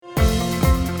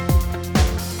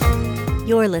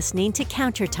You're listening to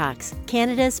Counter Talks,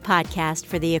 Canada's podcast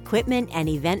for the equipment and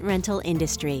event rental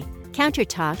industry. Counter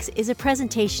Talks is a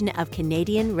presentation of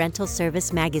Canadian Rental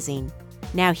Service Magazine.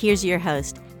 Now here's your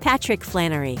host, Patrick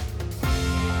Flannery.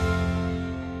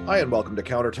 Hi, and welcome to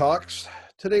Counter Talks.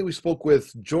 Today we spoke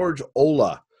with George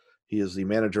Olah. He is the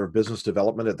Manager of Business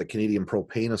Development at the Canadian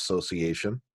Propane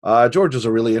Association. George is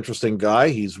a really interesting guy.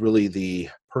 He's really the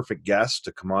perfect guest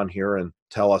to come on here and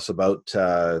tell us about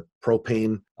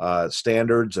propane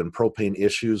standards and propane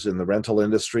issues in the rental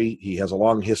industry. He has a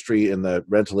long history in the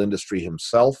rental industry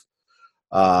himself.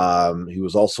 He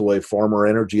was also a former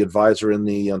energy advisor in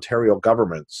the Ontario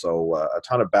government, so a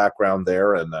ton of background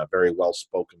there and a very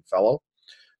well-spoken fellow.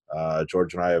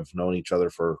 George and I have known each other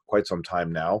for quite some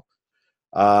time now.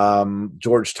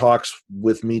 George talks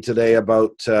with me today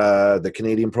about the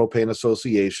Canadian Propane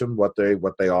Association, what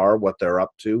they are, what they're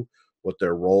up to, what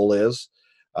their role is.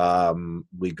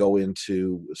 We go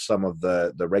into some of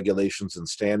the regulations and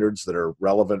standards that are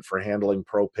relevant for handling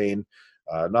propane.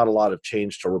 Not a lot of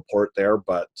change to report there,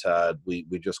 but we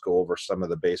just go over some of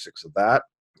the basics of that.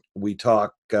 We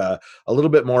talk a little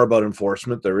bit more about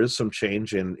enforcement. There is some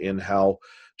change in how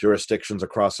jurisdictions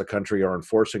across the country are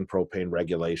enforcing propane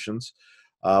regulations.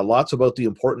 Lots about the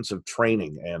importance of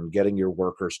training and getting your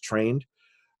workers trained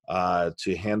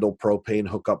to handle propane,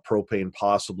 hook up propane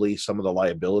possibly, some of the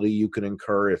liability you can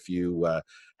incur if you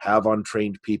have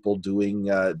untrained people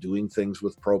doing things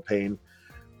with propane,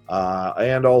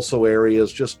 and also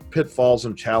areas, just pitfalls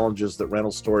and challenges that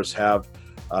rental stores have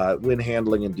when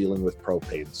handling and dealing with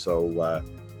propane. So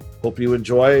hope you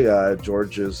enjoy.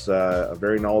 George is a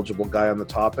very knowledgeable guy on the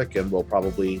topic, and we'll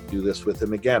probably do this with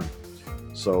him again.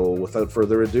 So without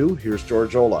further ado, here's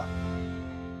George Olah.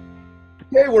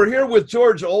 Okay, we're here with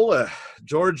George Olah.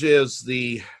 George is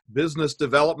the business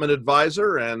development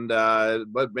advisor and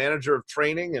manager of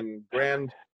training and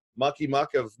grand mucky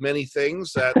muck of many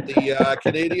things at the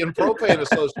Canadian Propane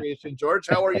Association. George,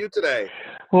 how are you today?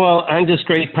 Well, I'm just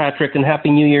great, Patrick, and Happy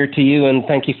New Year to you, and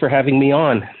thank you for having me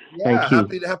on. Yeah,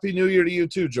 thank you. Happy New Year to you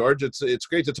too, George. It's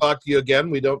great to talk to you again.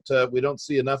 We don't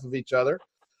see enough of each other.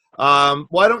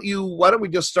 Why don't we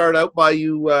just start out by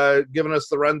you giving us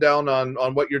the rundown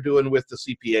on what you're doing with the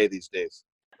CPA these days?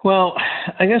 Well,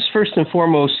 I guess first and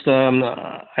foremost,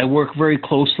 I work very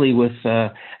closely with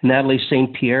Natalie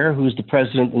St. Pierre, who's the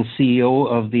president and CEO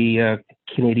of the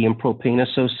Canadian Propane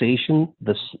Association,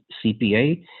 the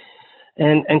CPA.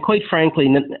 And quite frankly,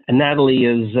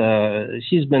 Natalie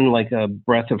she's been like a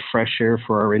breath of fresh air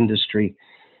for our industry,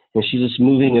 and she's just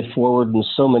moving it forward in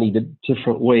so many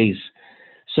different ways.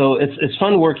 So it's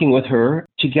fun working with her.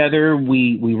 Together,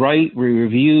 we write, we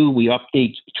review, we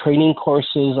update training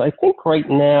courses. I think right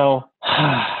now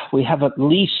we have at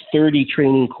least 30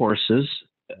 training courses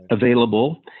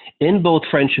available in both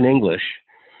French and English.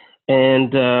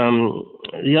 And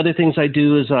the other things I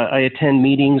do is I attend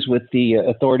meetings with the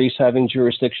authorities having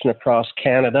jurisdiction across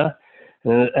Canada.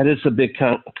 And it's a big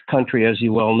country, as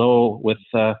you well know, with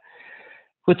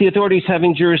the authorities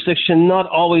having jurisdiction, not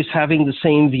always having the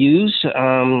same views,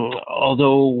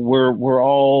 although we're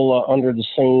all under the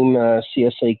same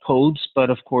CSA codes. But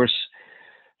of course,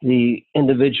 the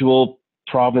individual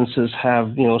provinces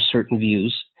have certain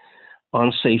views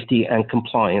on safety and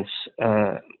compliance,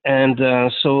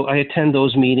 and so I attend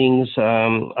those meetings.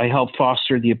 I help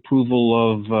foster the approval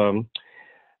of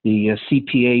the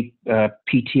CPA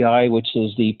PTI, which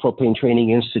is the Propane Training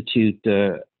Institute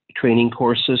training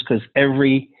courses, because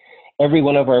every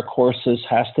one of our courses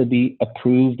has to be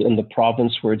approved in the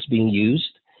province where it's being used.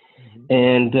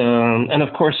 Mm-hmm. And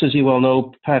of course, as you well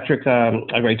know, Patrick,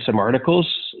 I write some articles,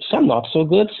 some not so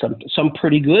good, some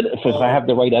pretty good if I have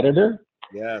the right editor.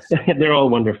 Yes. They're all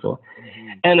wonderful.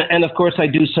 Mm-hmm. And of course I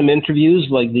do some interviews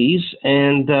like these,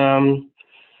 and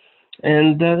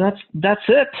that's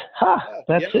it.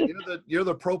 That's it. You're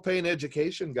the propane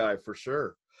education guy for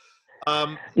sure.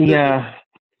 Yeah.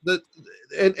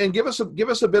 And give us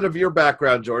a bit of your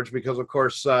background, George, because of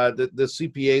course the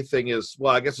CPA thing is,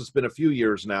 well, I guess it's been a few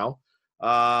years now.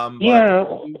 Yeah,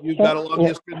 you've got a long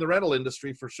history in the rental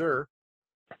industry for sure.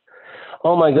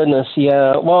 Oh my goodness,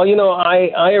 yeah. Well,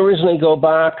 I originally go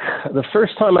back. The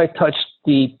first time I touched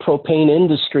the propane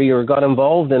industry or got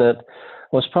involved in it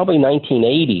was probably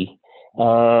 1980.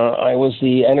 I was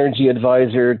the energy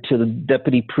advisor to the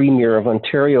Deputy Premier of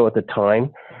Ontario at the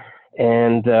time.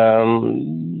 And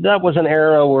that was an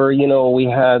era where, we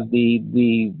had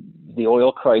the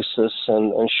oil crisis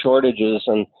and shortages,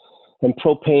 and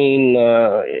propane,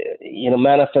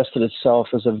 manifested itself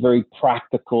as a very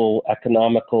practical,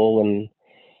 economical,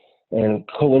 and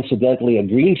coincidentally a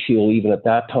green fuel even at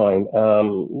that time.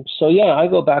 So yeah, I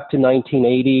go back to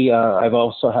 1980. I've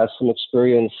also had some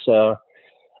experience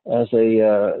as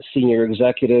a senior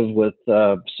executive with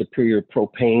Superior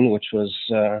Propane, which was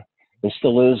and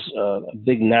still is a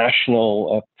big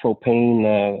national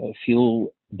propane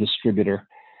fuel distributor.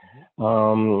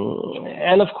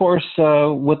 And of course,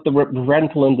 with the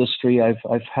rental industry,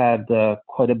 I've had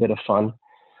quite a bit of fun.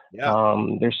 Yeah.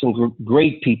 There's some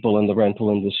great people in the rental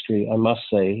industry, I must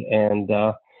say, and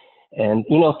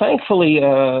you know, thankfully,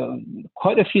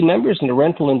 quite a few members in the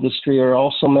rental industry are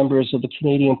also members of the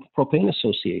Canadian Propane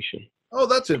Association. Oh,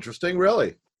 that's interesting.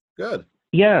 Really good.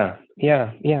 Yeah.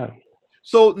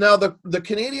 So now the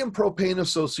Canadian Propane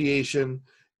Association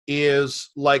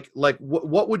is like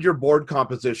what would your board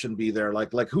composition be there?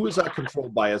 Like who is that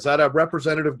controlled by? Is that a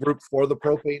representative group for the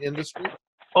propane industry?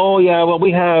 Oh yeah. Well,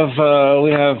 we have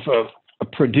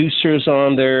producers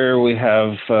on there. We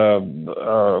have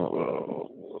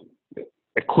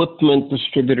equipment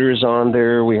distributors on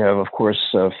there. We have, of course,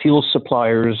 fuel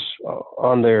suppliers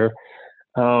on there.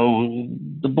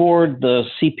 The board, the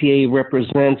CPA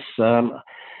represents,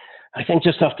 I think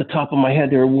just off the top of my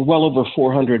head, there are well over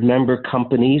 400 member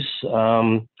companies,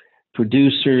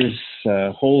 producers,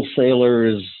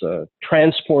 wholesalers,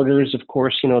 transporters, of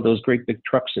course, you know, those great big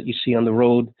trucks that you see on the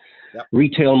road, yep.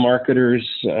 Retail marketers,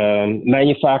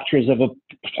 manufacturers of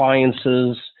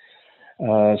appliances,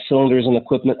 cylinders and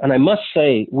equipment. And I must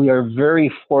say, we are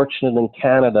very fortunate in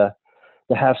Canada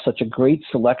to have such a great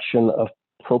selection of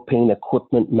propane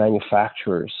equipment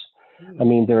manufacturers. I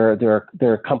mean, there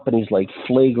are companies like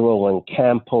Flagro and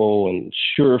Campo and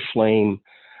SureFlame.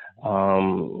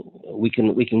 We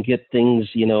can get things,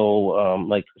 you know,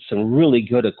 like some really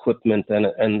good equipment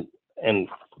and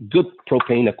good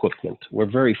propane equipment. We're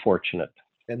very fortunate.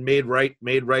 And made right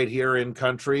here in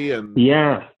country, and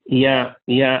yeah,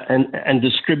 and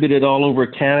distributed all over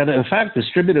Canada. In fact,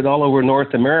 distributed all over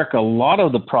North America. A lot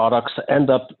of the products end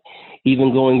up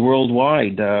even going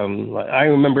worldwide. I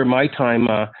remember my time.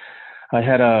 I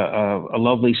had a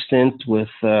lovely stint with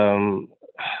Flagro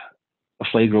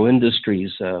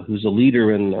Industries, who's a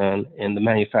leader in the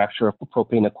manufacture of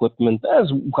propane equipment,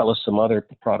 as well as some other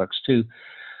products too.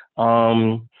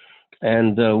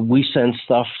 And we send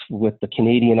stuff with the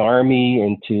Canadian Army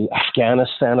into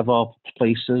Afghanistan, of all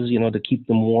places, you know, to keep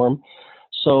them warm.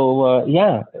 So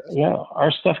yeah,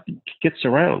 our stuff gets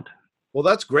around. Well,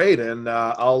 that's great, and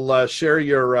I'll share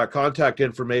your contact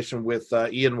information with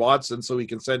Ian Watson so he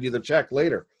can send you the check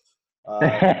later.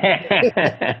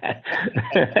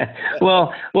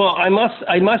 Well, I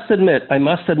must admit,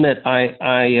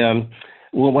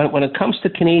 when it comes to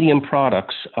Canadian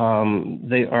products,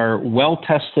 they are well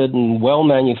tested and well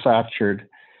manufactured,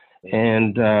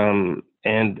 and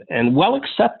well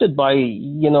accepted by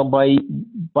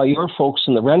your folks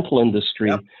in the rental industry.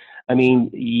 Yep. I mean,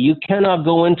 you cannot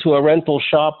go into a rental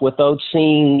shop without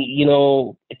seeing, you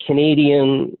know,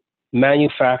 Canadian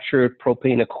manufactured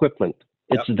propane equipment.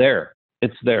 It's there.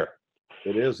 It's there.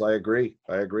 It is. I agree.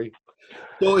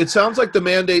 So it sounds like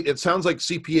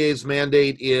CPA's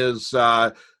mandate is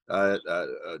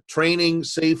training,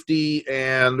 safety,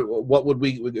 and what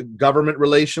would government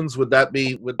relations? Would that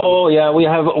be? Oh yeah, we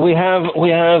have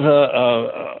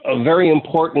a very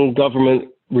important government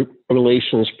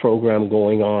relations program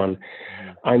going on.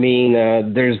 I mean,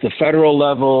 there's the federal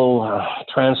level,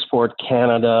 Transport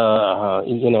Canada,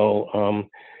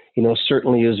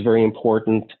 certainly is very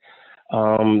important.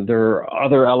 There are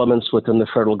other elements within the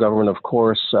federal government, of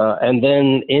course, and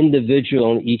then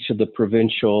individual in each of the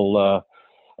provincial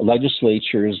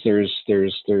legislatures.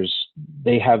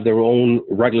 They have their own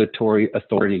regulatory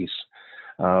authorities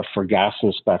for gas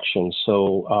inspections.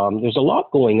 So there's a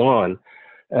lot going on.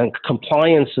 And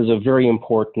compliance is a very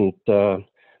important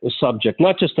subject,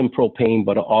 not just in propane,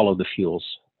 but all of the fuels.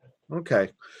 Okay.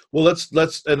 Well, let's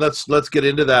get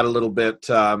into that a little bit.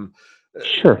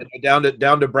 Sure. Down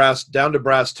to brass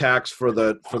tacks for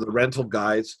the rental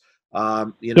guys.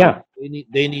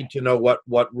 They need to know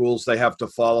what rules they have to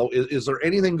follow. Is there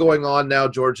anything going on now,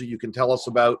 George, that you can tell us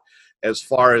about as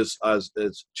far as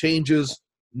changes,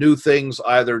 new things,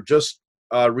 either just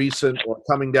recent or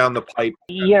coming down the pipe?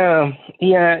 Yeah.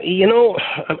 You know,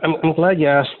 I'm glad you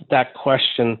asked that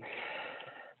question.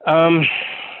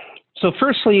 So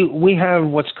firstly, we have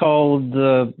what's called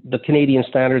the Canadian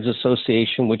Standards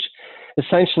Association, which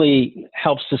essentially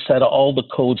helps to set all the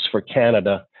codes for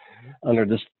Canada under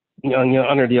this,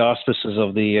 under the auspices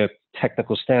of the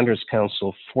Technical Standards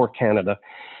Council for Canada.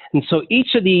 And so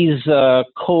each of these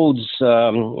codes,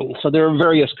 so there are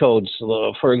various codes.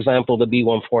 For example, the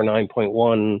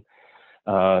B149.1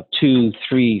 2,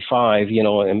 3, 5,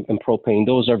 and propane.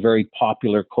 Those are very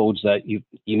popular codes that you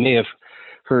may have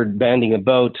heard banding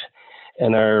about,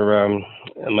 and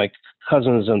my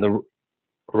cousins in the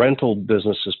rental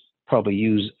businesses probably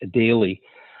use daily.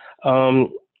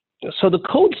 So the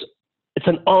codes, it's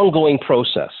an ongoing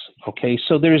process. Okay,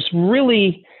 so there's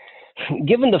really,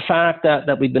 given the fact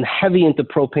that we've been heavy into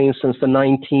propane since the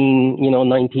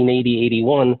 1980,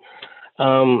 81,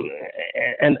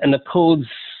 and the codes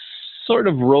sort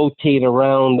of rotate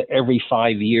around every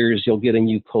 5 years. You'll get a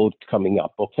new code coming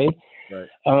up. Okay. Right.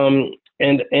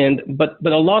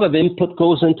 But a lot of input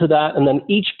goes into that, and then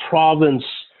each province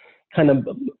kind of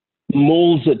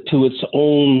molds it to its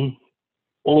own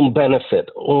benefit,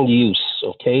 own use.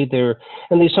 Okay,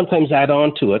 and they sometimes add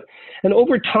on to it, and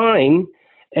over time,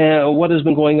 what has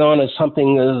been going on is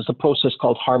a process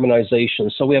called harmonization.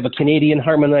 So we have a Canadian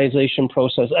harmonization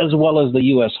process as well as the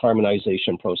U.S.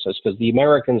 harmonization process, because the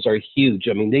Americans are huge.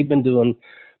 I mean, they've been doing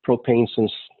propane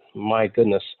since, my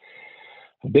goodness,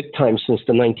 big time, since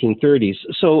the 1930s.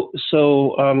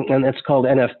 And it's called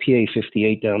NFPA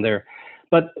 58 down there.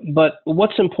 But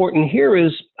what's important here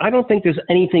is I don't think there's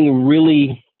anything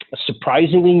really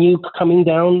surprisingly new coming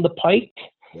down the pike.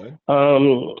 Right.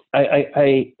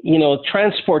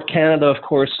 Transport Canada, of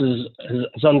course, has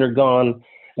undergone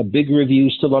a big review,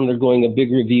 still undergoing a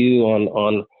big review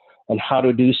on how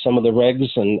to do some of the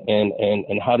regs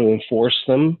and how to enforce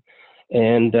them.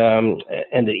 And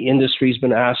the industry's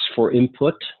been asked for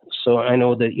input. So I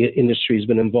know that industry's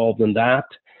been involved in that.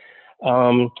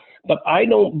 But I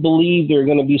don't believe there are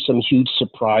going to be some huge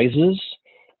surprises.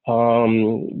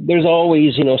 There's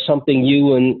always, something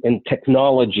new in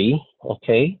technology,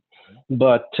 okay?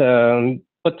 But the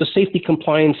safety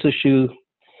compliance issue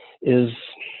is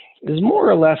more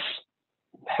or less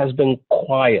has been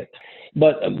quiet.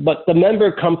 But the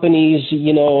member companies, keep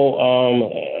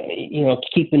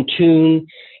in tune.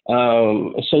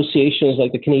 Associations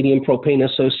like the Canadian Propane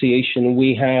Association,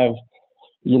 we have,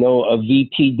 a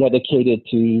VP dedicated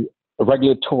to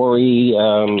regulatory,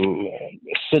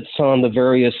 sits on the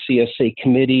various CSA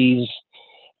committees.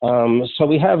 So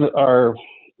we have our,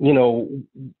 we know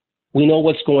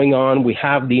what's going on. We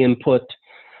have the input.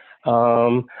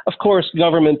 Of course,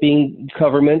 government being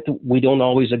government, we don't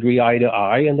always agree eye to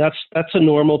eye, and that's a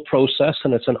normal process,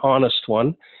 and it's an honest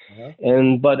one. Uh-huh.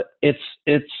 But it's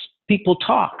people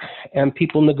talk and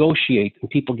people negotiate and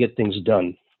people get things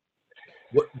done.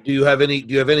 Do you have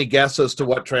any guess as to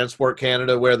what Transport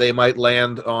Canada, where they might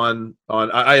land on?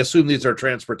 I assume these are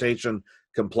transportation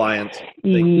compliance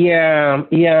things. Yeah.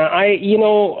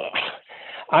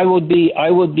 I would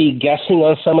be guessing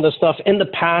on some of the stuff. In the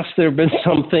past, there have been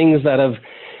some things that have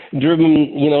driven,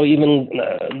 even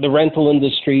the rental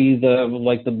industry, the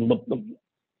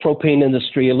propane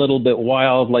industry, a little bit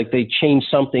wild. Like they changed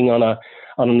something on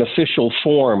an official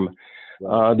form.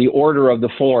 The order of the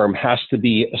form has to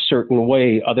be a certain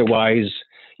way, otherwise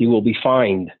you will be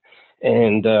fined.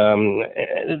 And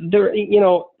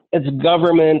it's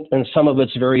government, and some of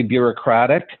it's very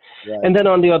bureaucratic. Right. And then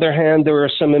on the other hand, there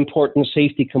are some important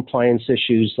safety compliance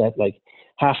issues that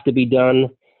have to be done.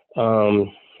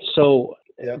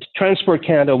 Transport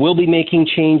Canada will be making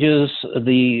changes.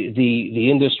 The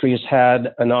industry has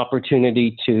had an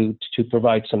opportunity to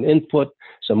provide some input.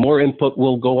 Some more input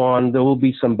will go on. There will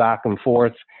be some back and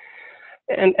forth,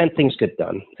 and things get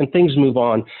done and things move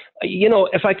on.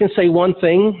 If I can say one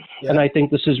thing, and I think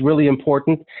this is really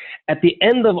important, at the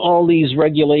end of all these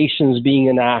regulations being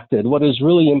enacted, what is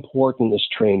really important is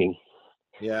training.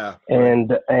 Yeah. And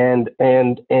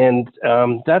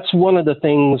that's one of the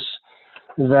things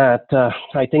that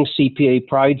I think CPA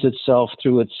prides itself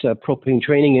through its Propane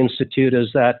Training Institute,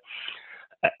 is that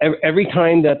every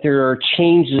time that there are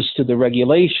changes to the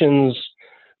regulations,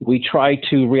 we try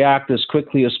to react as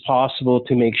quickly as possible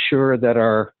to make sure that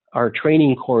our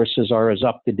training courses are as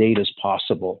up to date as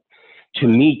possible to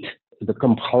meet the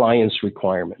compliance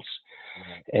requirements.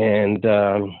 And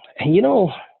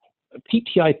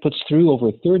PTI puts through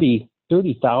over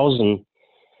 30,000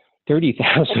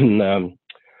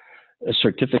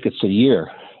 certificates a year.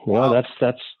 Wow.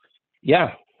 That's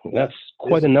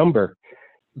quite a number.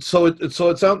 So it's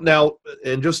out now,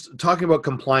 and just talking about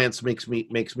compliance makes me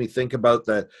think about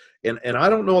that. And I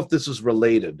don't know if this is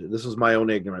related. This is my own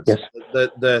ignorance. Yes.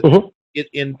 There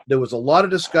was a lot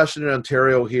of discussion in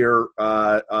Ontario here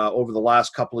over the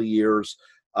last couple of years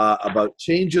about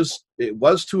changes. It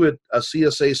was to a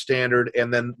CSA standard,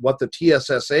 and then what the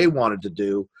TSSA wanted to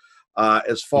do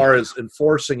as far as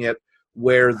enforcing it,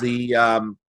 where the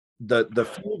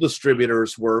fuel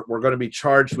distributors were going to be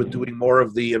charged with doing more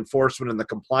of the enforcement and the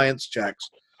compliance checks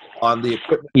on the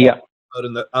equipment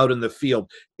out in the field.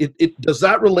 It does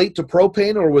that relate to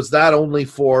propane, or was that only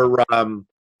for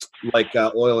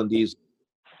oil and diesel?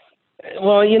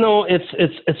 Well,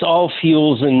 it's all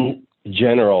fuels in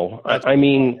general. I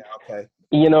mean, okay.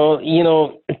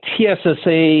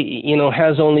 TSSA,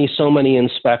 has only so many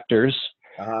inspectors.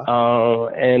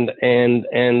 And in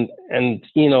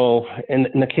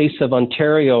the case of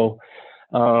Ontario,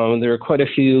 there are quite a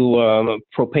few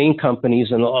propane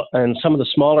companies, and some of the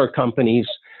smaller companies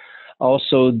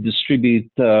also distribute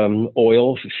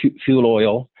oil, fuel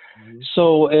oil. Mm-hmm.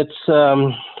 So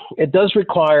it does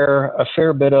require a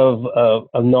fair bit of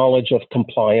knowledge of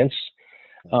compliance,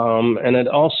 and it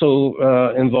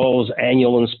also involves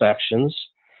annual inspections.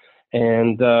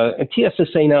 And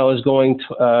TSSA now is going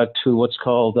to what's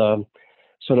called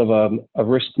sort of a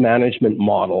risk management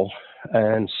model,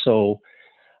 and so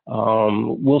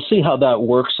we'll see how that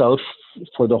works out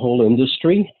for the whole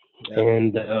industry.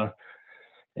 Yeah.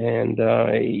 And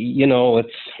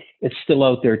it's still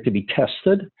out there to be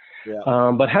tested.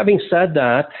 Yeah. But having said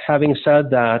that,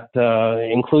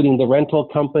 including the rental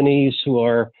companies who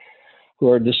are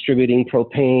distributing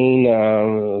propane,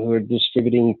 who are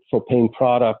distributing propane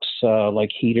products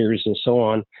like heaters and so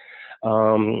on,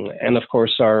 and of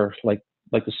course our like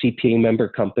the CPA member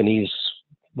companies,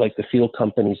 like the fuel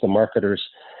companies, the marketers,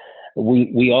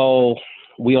 we all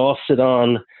sit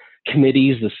on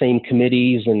committees, the same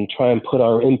committees, and try and put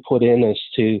our input in as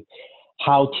to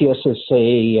how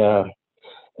TSSA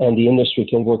and the industry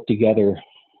can work together,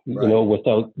 right,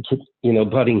 without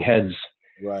butting heads.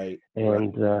 Right.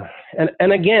 And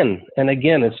again,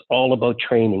 it's all about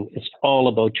training. It's all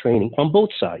about training on both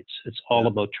sides. It's all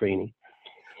about training.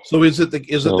 So is it the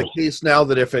case now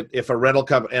that if a rental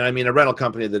company, and I mean a rental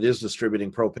company that is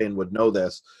distributing propane would know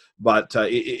this, but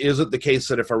is it the case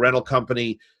that if a rental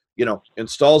company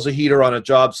installs a heater on a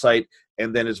job site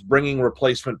and then is bringing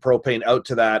replacement propane out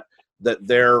to that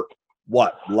they're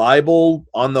liable,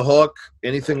 on the hook,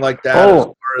 anything like that? As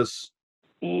far as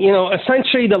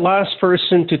essentially the last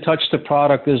person to touch the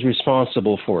product is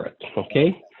responsible for it.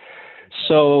 Okay.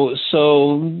 So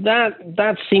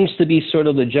that seems to be sort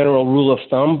of the general rule of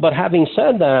thumb. But having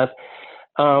said that,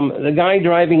 the guy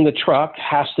driving the truck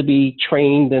has to be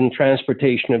trained in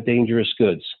transportation of dangerous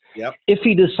goods. Yep. If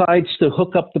he decides to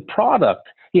hook up the product,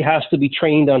 he has to be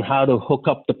trained on how to hook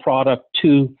up the product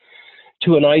to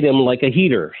an item like a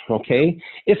heater. Okay.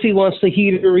 If he wants the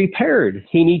heater repaired,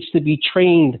 he needs to be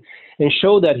trained and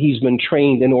show that he's been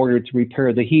trained in order to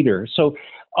repair the heater. So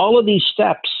all of these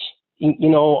steps,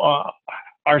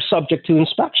 are subject to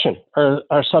inspection,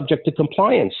 are subject to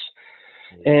compliance.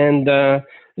 And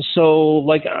so,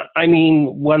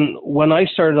 when I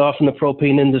started off in the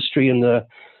propane industry in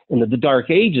the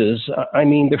dark ages,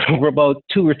 there were about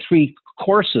 2 or 3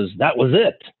 courses. That was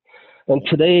it. And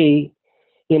today,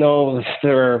 there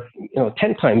are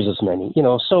 10 times as many.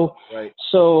 So right.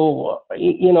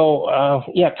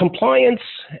 Compliance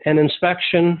and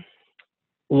inspection,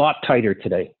 a lot tighter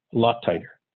today. A lot tighter.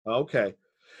 Okay.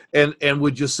 And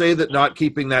would you say that not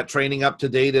keeping that training up to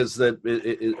date is the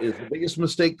biggest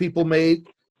mistake people made?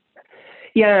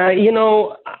 Yeah,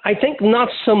 I think not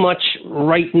so much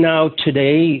right now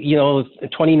today,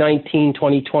 2019,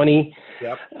 2020.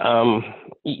 Yep.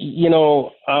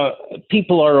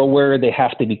 People are aware they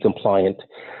have to be compliant.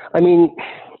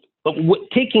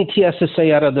 Taking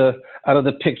TSSA out of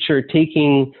the picture,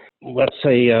 taking, let's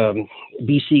say,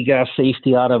 BC Gas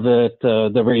Safety out of it,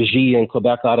 the Régie in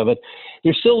Quebec out of it,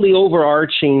 there's still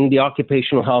the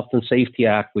Occupational Health and Safety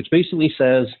Act, which basically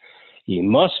says you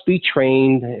must be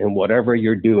trained in whatever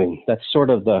you're doing. That's sort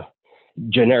of the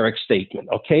generic statement,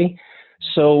 okay?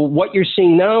 So what you're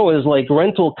seeing now is like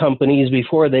rental companies,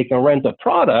 before they can rent a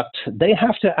product, they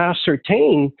have to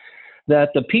ascertain that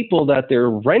the people that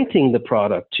they're renting the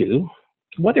product to,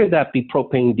 whether that be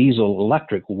propane, diesel,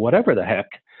 electric, whatever the heck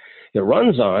it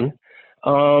runs on,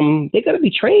 they got to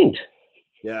be trained.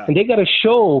 Yeah. And they got to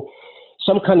show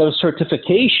some kind of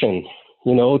certification,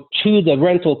 to the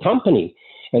rental company.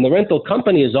 And the rental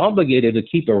company is obligated to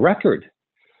keep a record.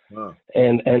 Wow.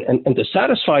 And to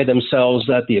satisfy themselves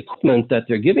that the equipment that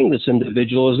they're giving this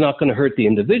individual is not going to hurt the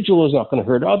individual, is not going to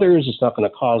hurt others, it's not going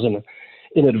to cause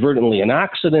inadvertently an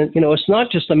accident. It's not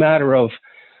just a matter of,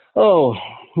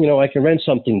 I can rent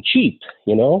something cheap,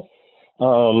 No,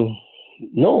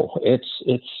 it's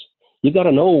you got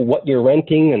to know what you're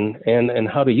renting and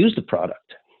how to use the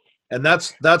product. And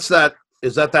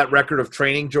is that record of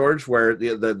training, George, where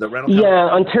the rental company? Yeah,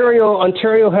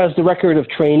 Ontario has the record of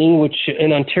training, which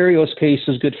in Ontario's case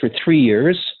is good for 3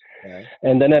 years. Okay.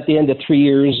 And then at the end of 3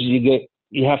 years, you get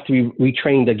you have to be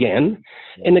retrained again.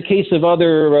 In the case of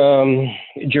other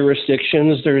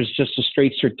jurisdictions, there's just a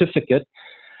straight certificate.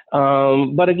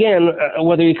 But again,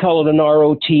 whether you call it an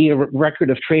ROT, a record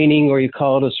of training, or you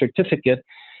call it a certificate,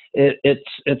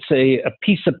 it's a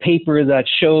piece of paper that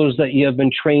shows that you have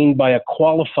been trained by a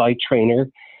qualified trainer,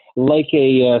 like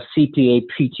a CPA,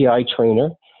 PTI trainer,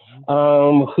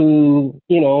 who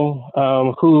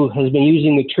has been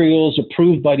using materials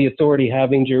approved by the authority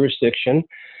having jurisdiction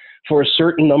for a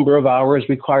certain number of hours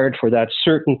required for that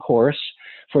certain course,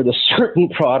 for the certain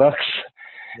products,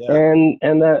 and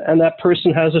that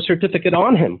person has a certificate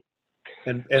on him.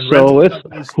 And so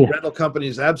rental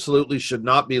companies absolutely should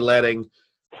not be letting,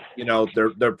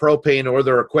 their propane or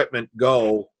their equipment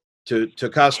go to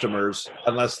customers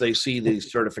unless they see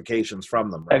these certifications from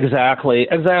them. Right? Exactly.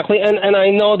 And I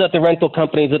know that the rental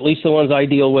companies, at least the ones I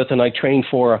deal with and I train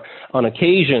for on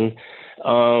occasion,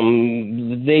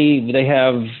 they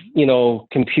have,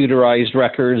 computerized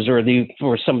records, or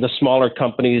some of the smaller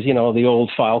companies, the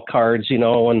old file cards,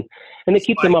 and they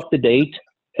keep them up to date.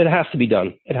 It has to be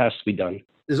done.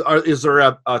 Is there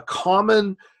a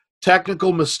common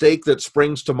technical mistake that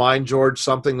springs to mind, George?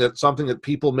 Something that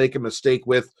people make a mistake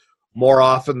with more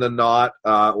often than not,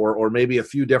 or maybe a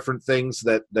few different things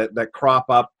that crop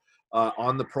up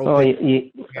on the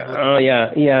propane?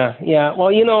 Yeah.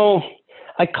 Well,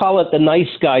 I call it the nice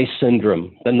guy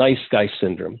syndrome.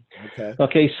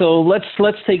 Okay. So let's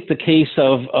take the case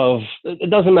of it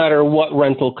doesn't matter what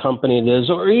rental company it is,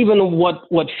 or even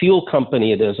what fuel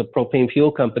company it is, a propane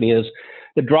fuel company is.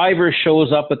 The driver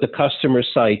shows up at the customer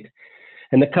site,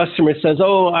 and the customer says,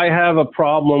 "Oh, I have a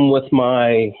problem with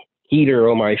my heater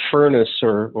or my furnace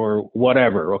or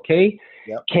whatever." Okay.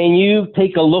 Yep. Can you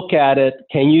take a look at it?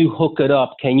 Can you hook it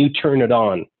up? Can you turn it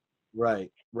on?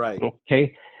 Right.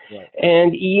 Okay. Right.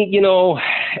 And,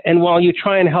 and while you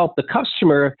try and help the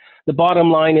customer, the bottom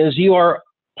line is you are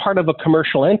part of a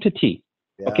commercial entity.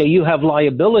 Yeah. Okay. You have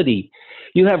liability.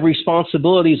 You have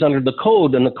responsibilities under the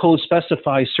code, and the code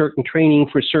specifies certain training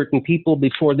for certain people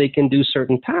before they can do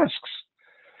certain tasks.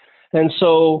 And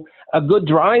so a good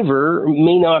driver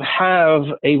may not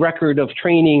have a record of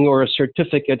training or a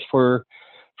certificate for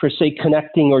say,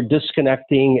 connecting or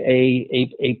disconnecting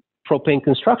a propane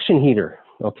construction heater.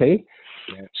 Okay.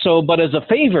 Yeah. So, but as a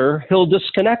favor, he'll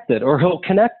disconnect it or he'll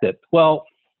connect it. Well,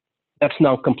 that's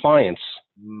now compliance.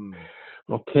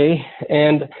 Okay.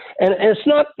 And it's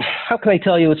not, how can I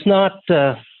tell you, it's not,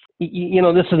 this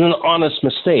is an honest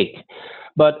mistake.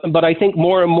 But I think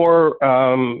more and more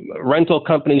rental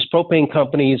companies, propane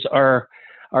companies are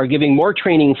giving more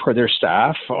training for their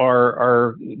staff,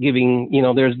 are giving,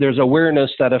 there's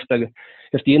awareness that if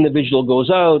the individual goes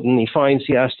out and he finds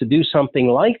he has to do something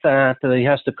like that, that he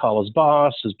has to call his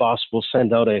boss will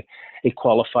send out a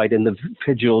qualified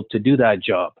individual to do that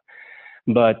job.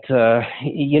 But,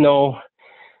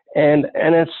 and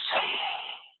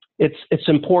it's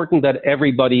important that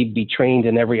everybody be trained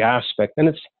in every aspect, and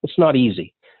it's not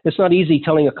easy. It's not easy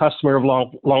telling a customer of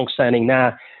long-standing,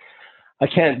 I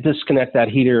can't disconnect that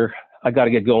heater. I got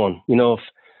to get going.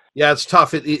 Yeah, it's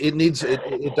tough.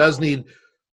 It does need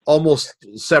almost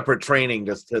separate training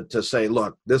to say,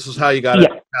 look, this is how you got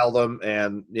to tell them,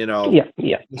 and you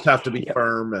just have to be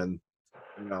firm and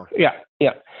Yeah.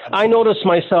 I notice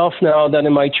myself now that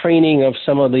in my training of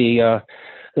some of the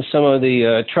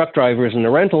truck drivers in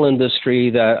the rental industry,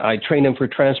 that I train them for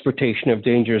transportation of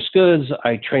dangerous goods.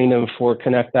 I train them for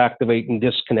connect, activate, and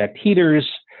disconnect heaters.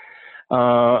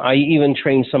 I even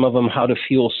train some of them how to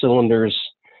fuel cylinders.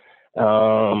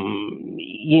 So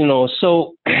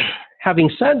having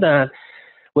said that,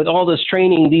 with all this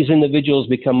training, these individuals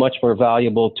become much more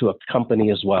valuable to a company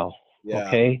as well. Yeah,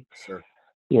 okay. Sure.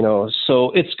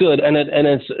 So it's good, and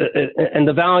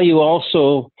the value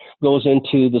also goes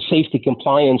into the safety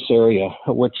compliance area,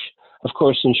 which of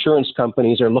course insurance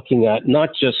companies are looking at,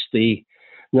 not just the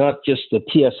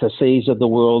TSSAs of the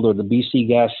world or the BC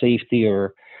Gas Safety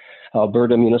or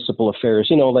Alberta Municipal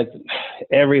Affairs. Like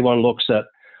everyone looks at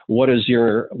what is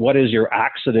your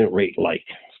accident rate like,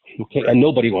 okay? Right. And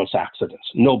nobody wants accidents.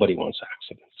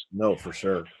 No, for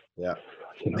sure. Yeah.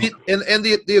 And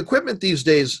the equipment these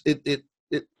days,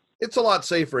 it's a lot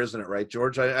safer, isn't it, right,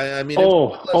 George? I mean,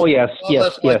 yes,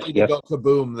 less likely to go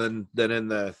kaboom than in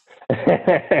the.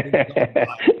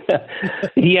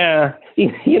 Yeah,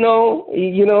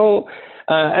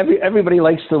 everybody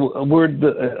likes the word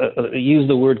use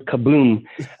the word kaboom.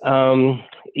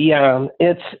 Yeah,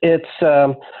 it's.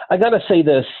 I gotta say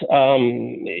this.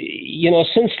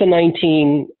 Since the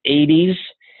 1980s.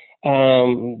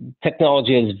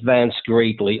 Technology has advanced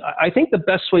greatly. I think the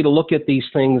best way to look at these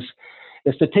things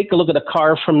is to take a look at a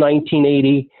car from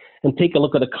 1980 and take a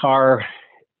look at a car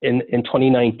in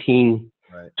 2019,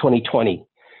 Right. 2020.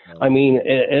 Right. I mean,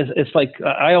 it's like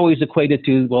I always equate it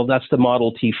to, well, that's the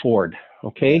Model T Ford.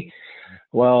 Okay.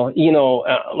 Well,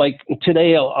 like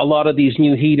today, a lot of these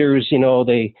new heaters,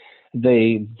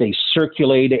 they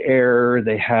circulate air.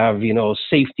 They have,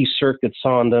 safety circuits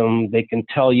on them. They can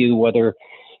tell you whether,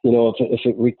 if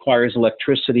it requires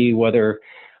electricity, whether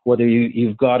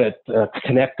you've got it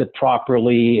connected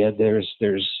properly. There's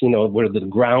where the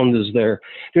ground is there.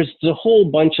 There's a whole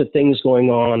bunch of things going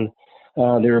on.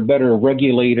 There are better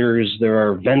regulators. There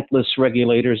are ventless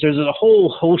regulators. There's a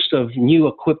whole host of new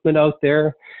equipment out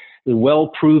there, well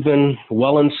proven,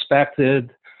 well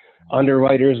inspected,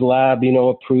 Underwriters Lab,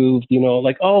 approved.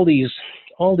 Like all these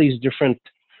different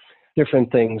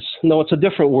things. No, it's a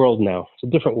different world now. It's a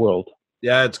different world.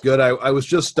 Yeah, it's good. I was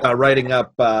just writing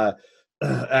up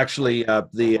actually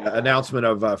the announcement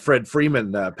of Fred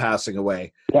Freeman passing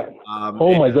away. Yeah.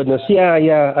 My goodness.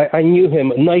 Yeah. I knew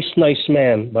him. Nice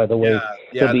man, by the way.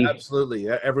 Yeah, absolutely.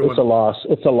 Everyone. It's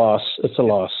a loss.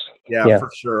 Yeah, for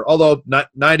sure. Although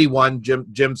 91,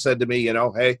 Jim said to me,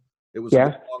 hey, it was a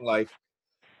long life.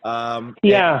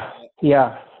 He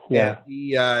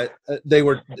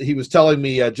was telling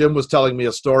me, Jim was telling me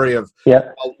a story of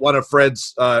one of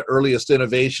Fred's earliest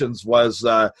innovations was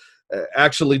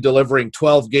actually delivering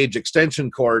 12-gauge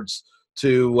extension cords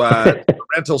to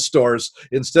rental stores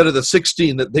instead of the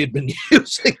 16 that they'd been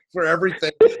using for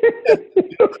everything. It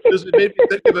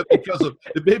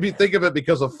made me think of it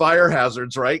because of fire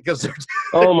hazards, right? Because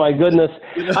oh my goodness,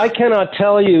 I cannot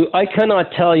tell you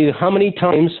how many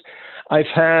times I've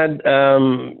had,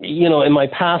 in my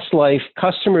past life,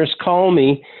 customers call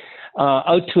me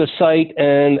out to a site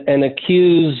and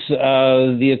accuse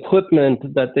the equipment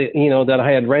that that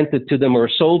I had rented to them or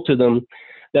sold to them,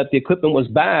 that the equipment was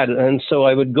bad. And so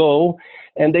I would go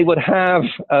and they would have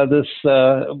this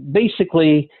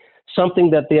basically something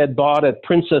that they had bought at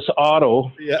Princess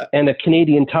Auto and a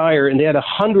Canadian Tire, and they had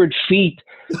 100 feet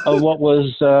of what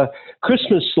was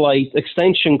Christmas light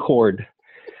extension cord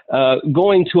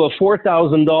going to a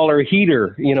 $4,000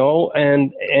 heater,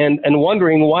 and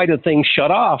wondering why the thing shut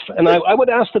off. And I would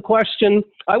ask the question,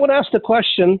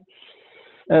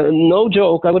 no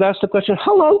joke, I would ask the question,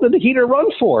 how long did the heater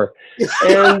run for?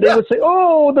 And they would say,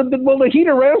 the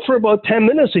heater ran for about 10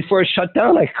 minutes before it shut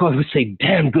down. I would say,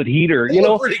 damn good heater,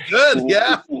 Pretty good,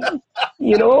 yeah.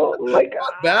 Like,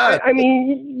 not bad. I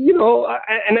mean,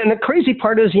 and the crazy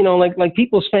part is, like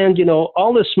people spend,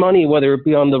 all this money, whether it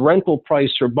be on the rental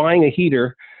price or buying a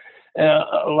heater,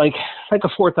 like a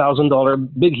 $4,000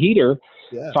 big heater,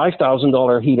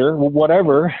 $5,000 heater,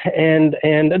 whatever, and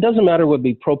it doesn't matter whether it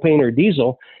be propane or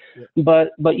diesel, but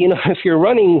if you're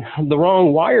running the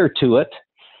wrong wire to it,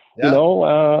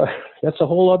 that's a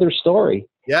whole other story.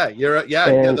 Yeah,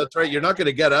 that's right. You're not going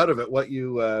to get out of it what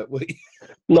you.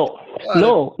 No.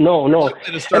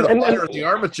 To start a fire in the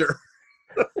armature.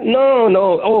 No.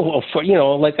 Oh,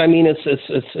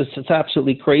 it's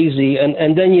absolutely crazy.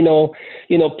 And then,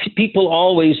 people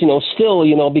always,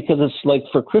 still, because it's like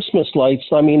for Christmas lights,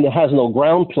 it has no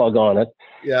ground plug on it.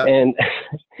 Yeah. And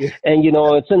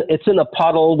it's in a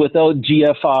puddle without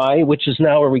GFI, which is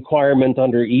now a requirement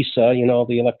under ESA,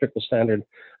 the Electrical Standard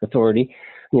Authority,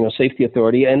 Safety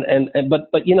Authority.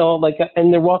 But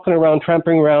and they're walking around,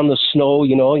 tramping around the snow,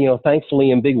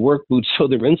 thankfully in big work boots, so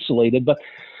they're insulated. But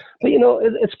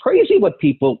it's crazy what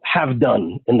people have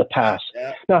done in the past.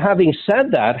 Yeah. Now, having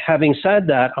said that,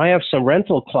 I have some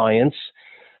rental clients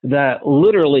that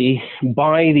literally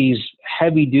buy these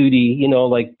heavy duty,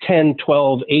 like 10,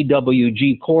 12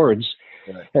 AWG cords,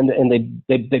 and they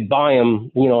buy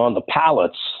them, on the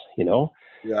pallets,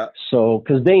 Yeah. So,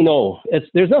 because they know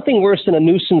there's nothing worse than a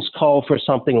nuisance call for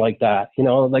something like that. You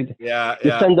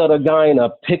send out a guy in a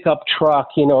pickup truck,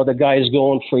 the guy's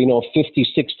going for, 50,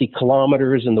 60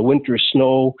 kilometers in the winter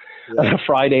snow on a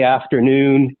Friday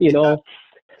afternoon,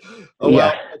 Oh,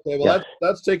 well, okay. Well,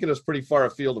 that's taken us pretty far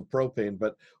afield of propane,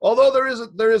 but although there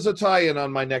is a tie-in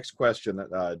on my next question,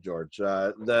 George,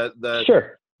 sure.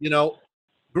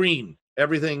 Green,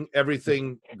 everything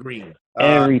green.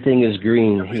 Everything is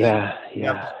green. Everything.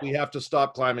 We have to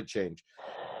stop climate change.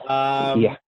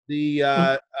 The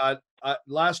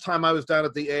last time I was down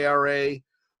at the ARA,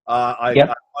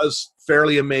 I was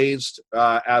fairly amazed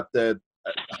at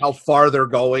how far they're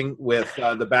going with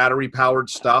the battery powered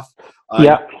stuff.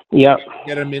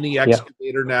 Get a mini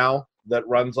excavator now that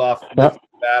runs off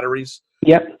batteries.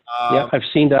 I've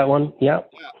seen that one.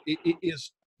 It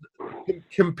is.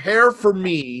 Compare for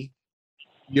me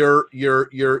your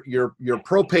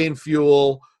propane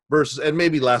fuel versus, and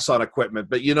maybe less on equipment,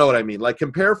 but you know what I mean. Like,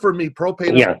 compare for me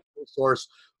propane as a source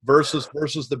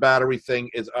versus the battery thing.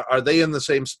 Are they in the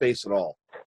same space at all?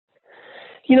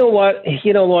 You know what?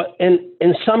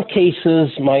 In some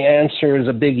cases, my answer is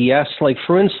a big yes. Like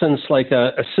for instance, like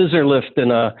a scissor lift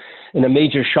in a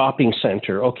major shopping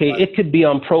center. Okay, Right. it could be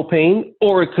on propane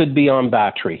or it could be on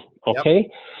battery. Yep. Okay,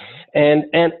 and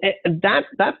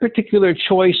that particular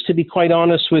choice, to be quite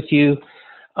honest with you,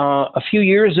 a few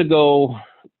years ago,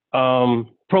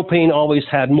 propane always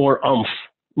had more oomph,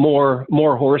 more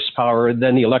horsepower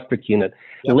than the electric unit.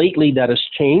 Yep. Lately, that has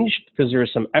changed because there are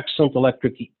some excellent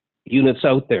electric units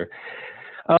out there.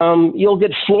 You'll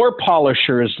get floor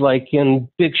polishers like in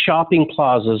big shopping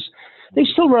plazas. They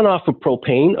still run off of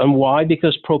propane, and why?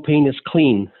 Because propane is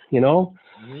clean,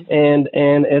 Mm-hmm. and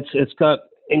it's got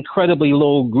incredibly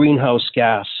low greenhouse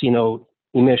gas,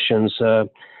 emissions. So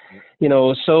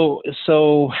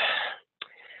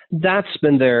that's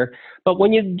been there. But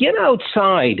when you get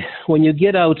outside,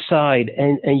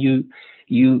 and you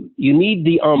need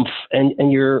the oomph,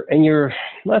 and you're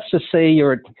let's just say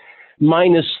you're at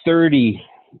minus 30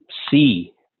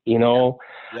 C, Yep.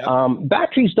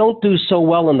 batteries don't do so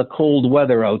well in the cold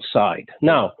weather outside.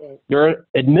 Now, there are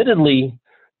admittedly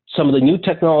some of the new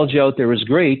technology out there is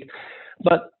great,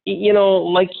 but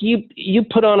like you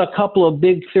put on a couple of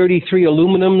big 33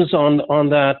 aluminums on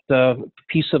that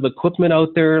piece of equipment out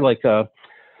there, like a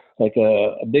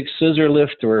big scissor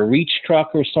lift or a reach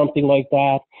truck or something like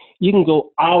that. You can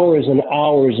go hours and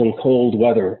hours in cold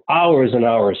weather, hours and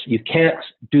hours. You can't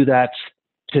do that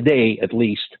today, at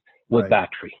least, with Right.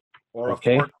 battery. Or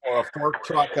Okay. a fork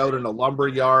truck out in a lumber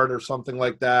yard or something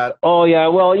like that. Oh yeah,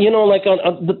 well, like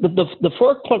the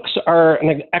fork trucks are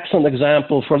an excellent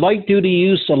example for light duty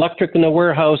use, electric in the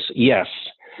warehouse. Yes.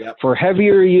 Yep. For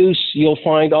heavier use, you'll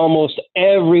find almost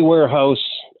every warehouse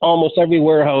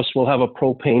will have a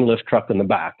propane lift truck in the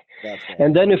back. That's right.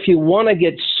 And then if you want to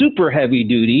get super heavy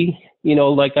duty,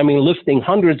 lifting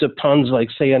hundreds of tons,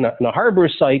 like say in a harbor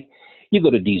site, you go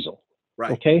to diesel.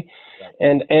 Right. Okay.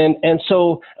 Right. And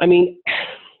so,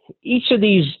 each of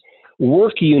these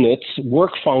work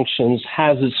functions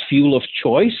has its fuel of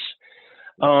choice.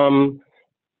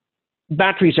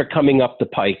 Batteries are coming up the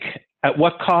pike. At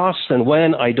what cost and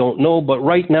when, I don't know. But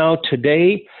right now,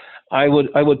 today, I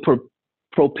would put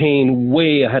propane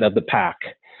way ahead of the pack.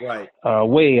 Right.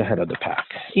 Way ahead of the pack.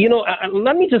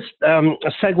 Let me just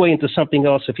segue into something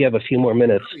else if you have a few more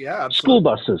minutes. Yeah, absolutely. School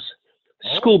buses.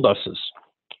 Oh. School buses.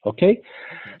 Okay?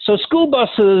 So school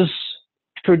buses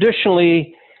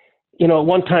traditionally, at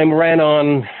one time ran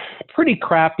on pretty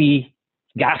crappy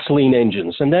gasoline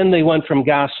engines. And then they went from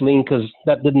gasoline because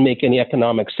that didn't make any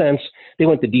economic sense. They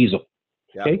went to diesel.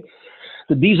 Yeah. Okay?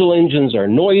 The diesel engines are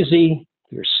noisy.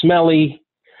 They're smelly.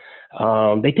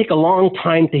 They take a long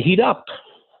time to heat up.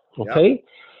 Okay.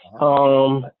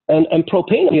 Uh-huh. And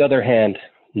propane, on the other hand,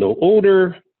 no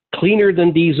odor, cleaner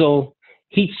than diesel,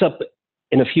 heats up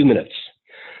in a few minutes.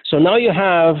 So now you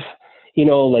have,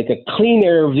 like a clean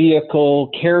air vehicle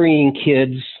carrying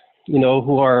kids,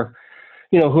 who are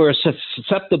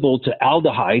susceptible to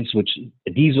aldehydes, which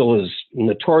diesel is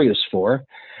notorious for.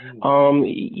 And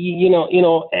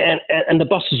the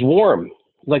bus is warm.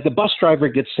 Like the bus driver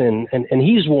gets in and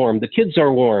he's warm. The kids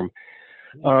are warm.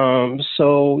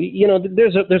 So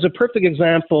there's a perfect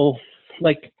example.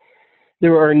 Like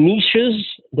there are niches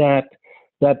that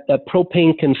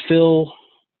propane can fill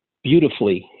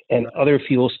beautifully, and other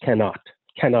fuels cannot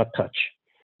touch.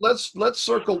 Let's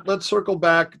circle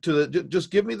back to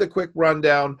just give me the quick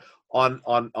rundown on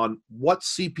what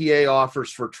CPA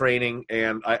offers for training,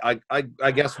 and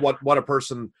I guess what a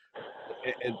person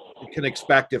can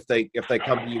expect if they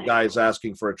come to you guys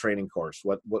asking for a training course.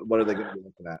 What are they going to be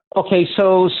looking at? Okay,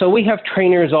 so we have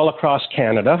trainers all across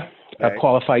Canada, Okay.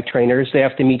 qualified trainers. They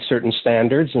have to meet certain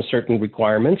standards and certain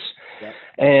requirements, Yep.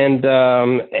 and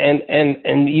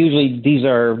usually these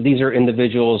are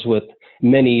individuals with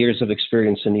many years of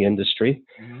experience in the industry.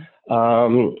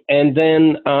 Mm-hmm. And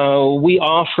then we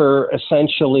offer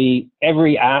essentially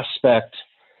every aspect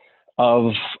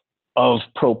of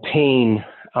propane.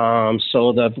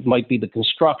 So that might be the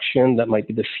construction, that might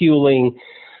be the fueling,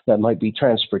 that might be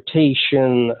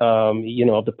transportation,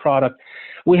 of the product.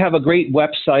 We have a great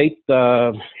website,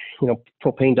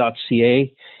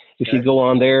 propane.ca. If Okay. you go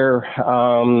on there,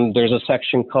 there's a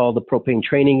section called the Propane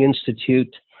Training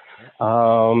Institute.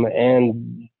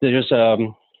 And there's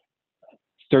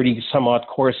 30 some odd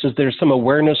courses. There's some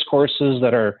awareness courses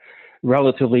that are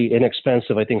relatively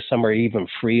inexpensive. I think some are even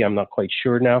free. I'm not quite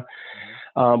sure now.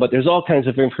 But there's all kinds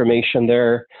of information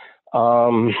there.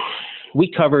 We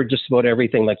cover just about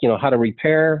everything, like, how to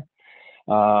repair,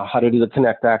 how to do the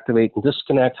connect, activate, and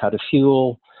disconnect, how to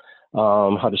fuel,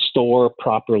 how to store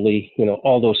properly,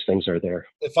 all those things are there.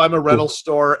 If I'm a rental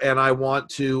store and I want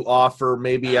to offer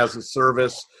maybe as a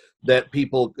service that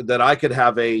I could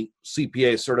have a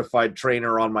CPA certified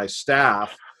trainer on my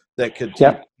staff that could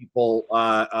teach people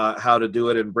how to do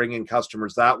it and bring in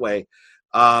customers that way.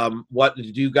 What do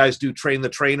you guys do? Train the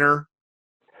trainer?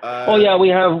 Oh yeah, we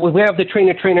have the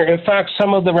trainer. In fact,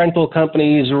 some of the rental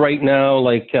companies right now,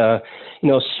 like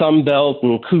Sunbelt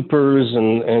and Coopers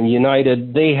and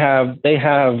United, they have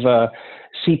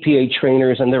CPA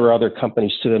trainers, and there are other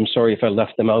companies too. I'm sorry if I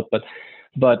left them out, but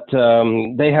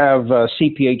they have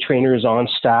CPA trainers on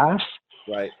staff,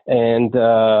 right? And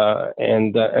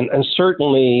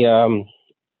certainly,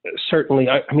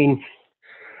 I mean,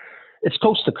 it's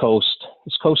coast to coast.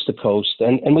 It's coast to coast,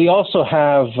 and we also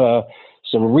have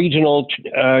some regional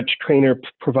trainer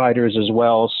providers as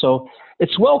well. So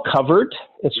it's well covered.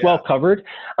 Well covered.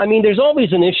 I mean, there's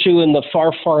always an issue in the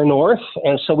far north,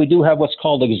 and so we do have what's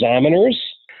called examiners,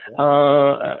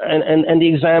 and the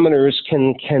examiners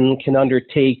can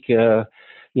undertake, some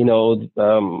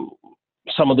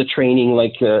of the training,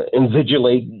 like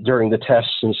invigilate during the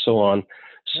tests and so on.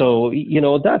 So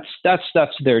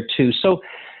that's there too. So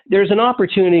there's an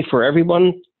opportunity for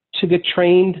everyone to get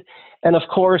trained. And of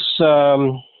course,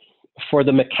 for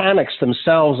the mechanics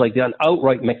themselves, like an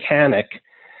outright mechanic,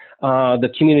 the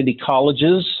community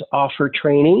colleges offer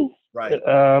training. Right.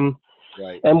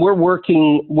 Right. And we're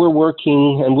working,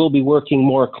 and we'll be working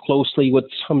more closely with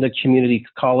some of the community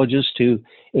colleges to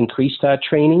increase that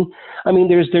training. I mean,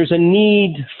 there's a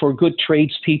need for good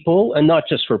tradespeople, and not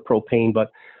just for propane, but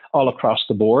all across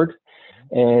the board.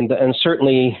 And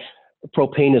certainly,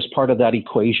 propane is part of that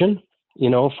equation,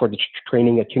 for the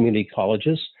training at community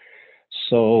colleges.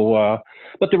 So,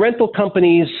 but the rental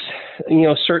companies,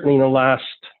 certainly in the last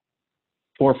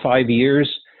 4 or 5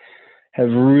 years, have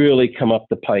really come up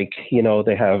the pike.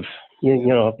 They have,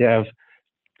 they have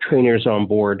trainers on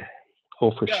board.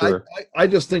 Oh, for sure. I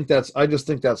just think that's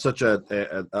such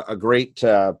a great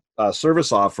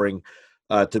service offering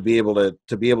to be able to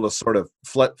sort of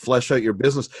flesh out your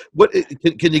business. What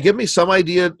can you give me some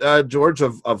idea, George,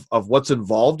 of what's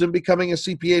involved in becoming a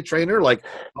CPA trainer? Like,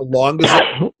 how long does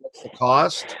it? What's the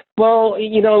cost? Well,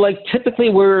 like typically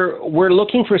we're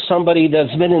looking for somebody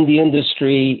that's been in the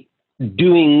industry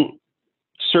doing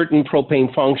certain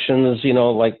propane functions,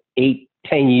 like 8-10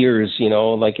 years.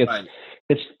 Like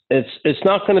it's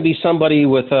not going to be somebody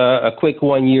with a quick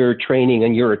 1 year training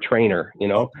and you're a trainer.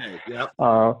 Okay. Yep.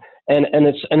 And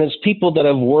it's people that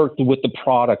have worked with the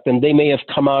product, and they may have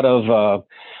come out of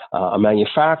a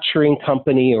manufacturing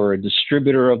company or a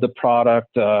distributor of the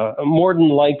product. More than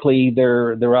likely,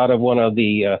 they're out of one of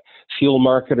the fuel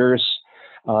marketers.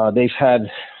 They've had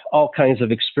all kinds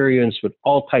of experience with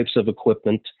all types of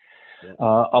equipment.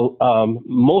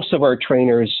 Most of our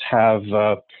trainers have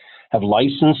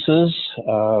licenses,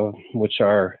 which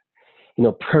are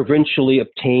provincially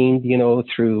obtained,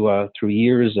 through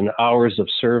years and hours of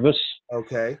service.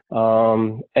 Okay.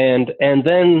 And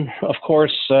then, of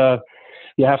course,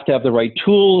 you have to have the right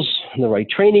tools, the right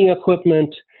training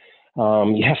equipment.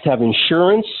 You have to have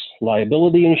insurance,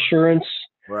 liability insurance.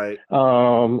 Right.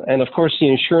 And of course, the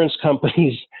insurance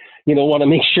companies, want to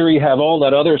make sure you have all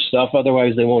that other stuff.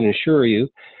 Otherwise, they won't insure you.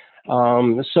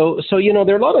 So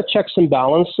there are a lot of checks and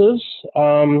balances.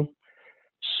 Again,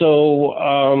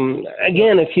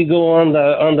 if you go on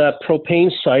that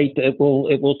propane site, it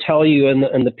will tell you in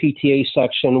the PTA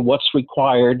section what's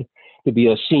required to be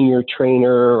a senior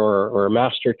trainer or a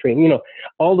master trainer.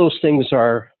 All those things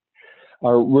are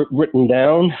written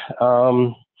down.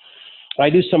 I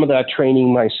do some of that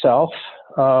training myself,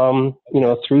 through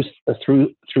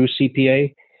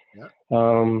CPA. Yeah.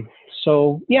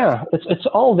 So yeah, it's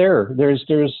all there. There's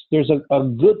a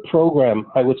good program,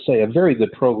 I would say, a very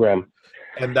good program.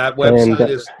 And that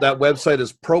website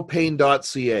is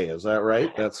propane.ca. Is that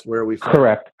right? That's where we find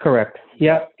Correct.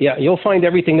 Yeah. You'll find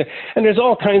everything there. And there's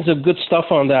all kinds of good stuff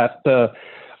on that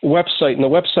website. And the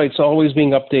website's always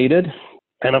being updated.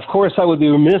 And of course, I would be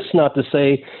remiss not to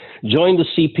say, join the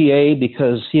CPA,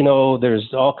 because,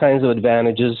 there's all kinds of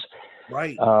advantages.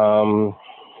 Right.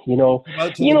 Move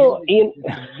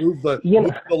the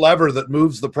lever that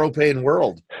moves the propane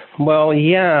world. Well,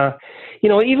 yeah.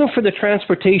 Even for the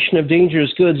transportation of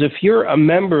dangerous goods, if you're a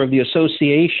member of the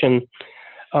association,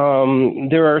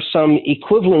 there are some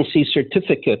equivalency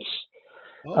certificates,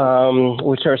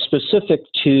 which are specific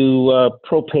to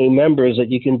propane members,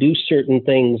 that you can do certain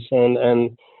things,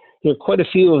 and there are quite a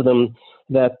few of them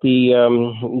that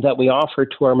that we offer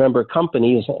to our member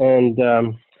companies, and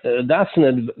that's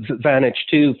an advantage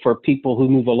too for people who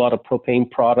move a lot of propane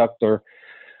product or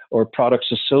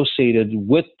products associated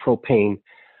with propane.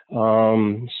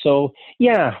 So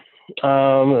yeah,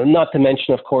 Not to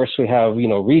mention, of course, we have,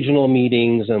 regional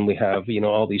meetings, and we have,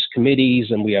 all these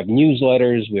committees, and we have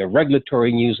newsletters, we have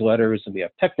regulatory newsletters, and we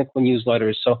have technical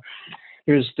newsletters. So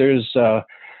there's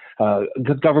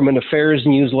government affairs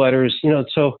newsletters,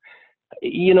 so,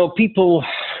 people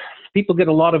get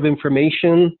a lot of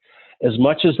information, as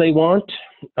much as they want.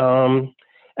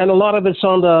 And a lot of it's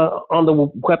on the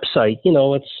website.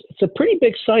 It's a pretty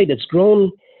big site. It's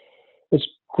grown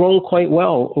quite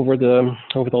well over the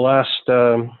last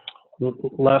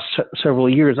several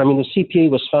years. I mean, the CPA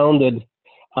was founded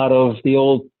out of the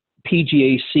old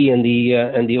PGAC and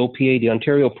the OPA, the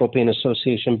Ontario Propane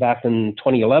Association, back in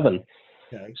 2011.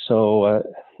 Okay. So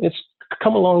it's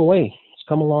come a long way.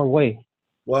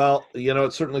 Well,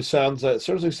 it certainly sounds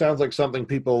like something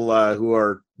people who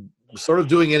are sort of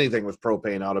doing anything with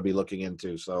propane ought to be looking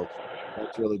into. So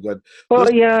that's really good.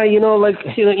 Well, yeah, like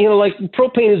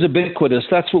propane is ubiquitous.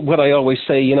 That's what I always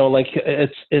say.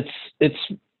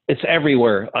 It's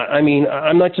everywhere. I mean,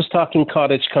 I'm not just talking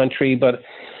cottage country, but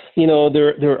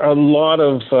there are a lot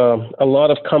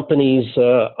of companies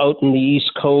out in the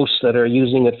East Coast that are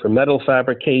using it for metal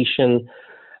fabrication.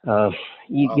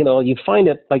 You find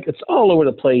it like it's all over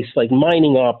the place, like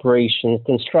mining operations,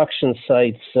 construction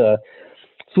sites,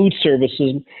 food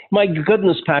services. My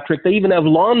goodness, Patrick, they even have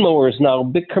lawnmowers now,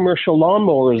 big commercial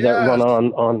lawnmowers that run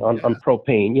on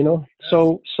propane,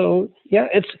 So yeah,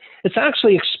 it's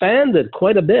actually expanded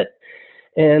quite a bit.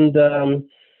 And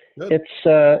it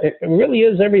really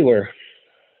is everywhere.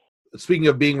 Speaking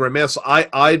of being remiss,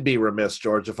 I'd be remiss,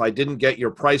 George, if I didn't get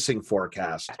your pricing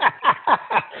forecast.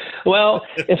 Well,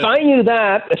 if I knew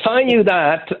that,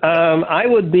 I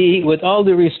would be, with all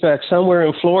due respect, somewhere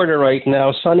in Florida right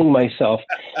now, sunning myself.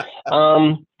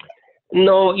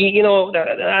 No,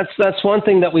 that's one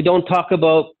thing that we don't talk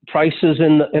about, prices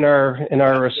in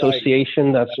our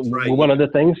association. That's right. One of the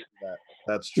things.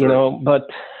 That's true. But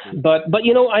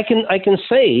I can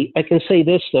say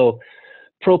this though.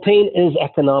 Propane is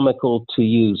economical to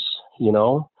use,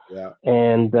 Yeah.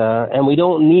 And we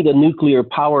don't need a nuclear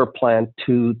power plant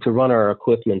to run our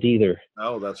equipment either.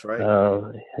 Oh, that's right.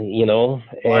 And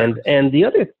the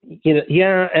other,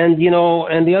 and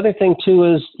the other thing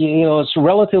too is, it's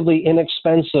relatively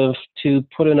inexpensive to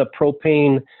put in a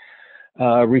propane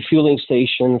refueling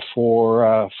station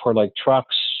for like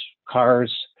trucks,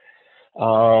 cars.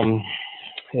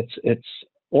 It's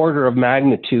order of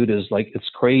magnitude is like, it's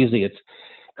crazy. It's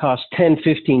costs 10,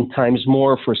 15 times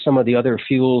more for some of the other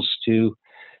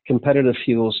competitive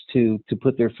fuels to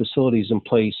put their facilities in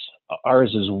place.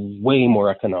 Ours is way more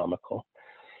economical.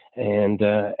 And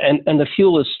the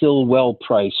fuel is still well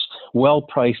priced,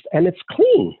 and it's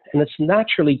clean, and it's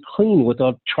naturally clean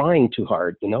without trying too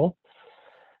hard, So,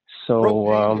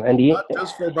 propane, not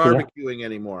just for barbecuing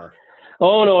anymore.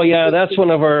 Oh no, yeah, that's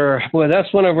one of our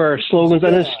slogans,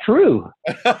 and it's true.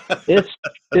 It's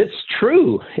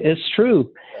true.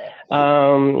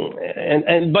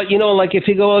 But like if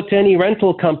you go out to any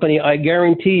rental company, I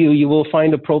guarantee you will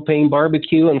find a propane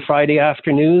barbecue, and Friday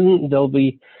afternoon they'll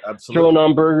be throwing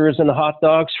on burgers and hot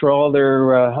dogs for all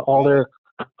their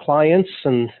clients,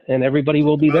 and everybody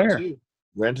will be there.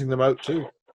 Renting them out too.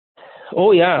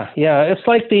 Oh yeah. It's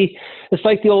like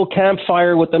the old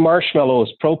campfire with the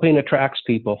marshmallows. Propane attracts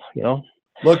people,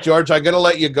 Look, George, I'm going to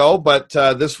let you go, but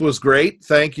this was great.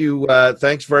 Thank you.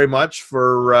 Thanks very much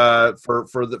for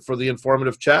the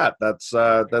informative chat. That's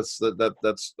a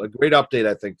great update,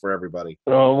 I think, for everybody.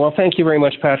 Oh well, thank you very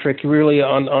much, Patrick. Really,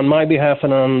 on my behalf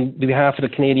and on behalf of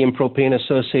the Canadian Propane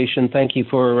Association, thank you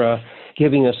for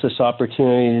giving us this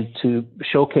opportunity to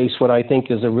showcase what I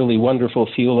think is a really wonderful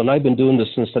fuel. And I've been doing this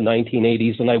since the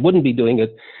 1980s, and I wouldn't be doing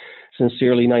it since the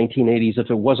early 1980s if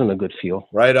it wasn't a good fuel.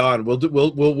 Right on. We'll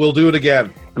do it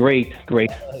again. Great.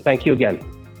 Thank you again.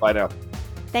 Bye now.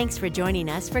 Thanks for joining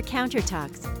us for Counter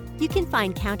Talks. You can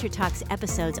find Counter Talks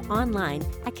episodes online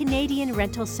at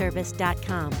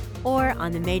CanadianRentalService.com or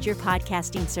on the major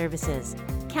podcasting services.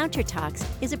 Counter Talks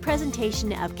is a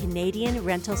presentation of Canadian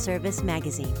Rental Service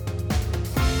Magazine.